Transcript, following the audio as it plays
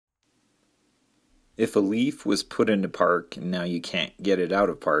If a Leaf was put into park and now you can't get it out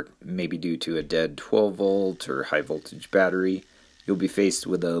of park, maybe due to a dead 12 volt or high voltage battery, you'll be faced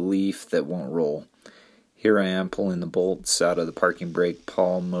with a Leaf that won't roll. Here I am pulling the bolts out of the parking brake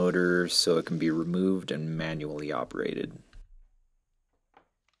pawl motor so it can be removed and manually operated.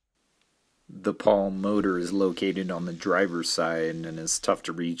 The pawl motor is located on the driver's side and is tough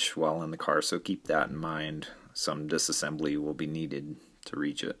to reach while in the car, so keep that in mind. Some disassembly will be needed to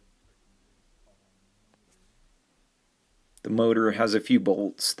reach it. The motor has a few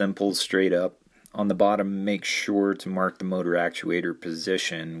bolts, then pulls straight up. On the bottom, make sure to mark the motor actuator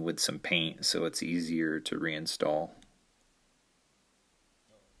position with some paint so it's easier to reinstall.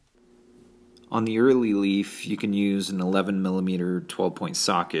 On the early Leaf, you can use an 11mm 12-point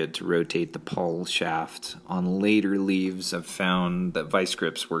socket to rotate the pawl shaft. On later Leaves, I've found that vice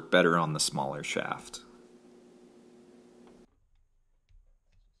grips work better on the smaller shaft.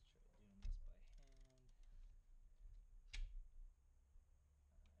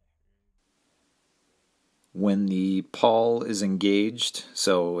 When the pawl is engaged,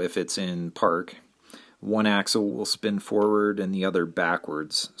 so if it's in park, one axle will spin forward and the other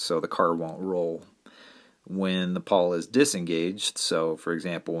backwards, so the car won't roll. When the pawl is disengaged, so for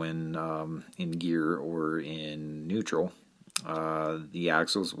example in gear or in neutral, the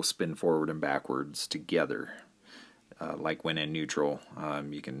axles will spin forward and backwards together. Like when in neutral,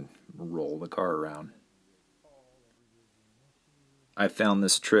 you can roll the car around. I found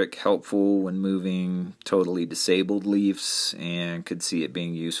this trick helpful when moving totally disabled Leafs and could see it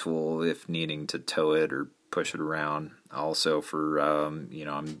being useful if needing to tow it or push it around. Also for, I'm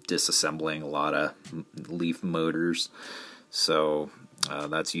disassembling a lot of Leaf motors, so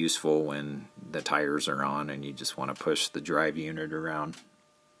that's useful when the tires are on and you just want to push the drive unit around.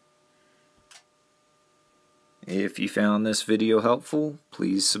 If you found this video helpful,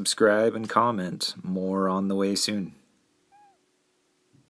 please subscribe and comment. More on the way soon.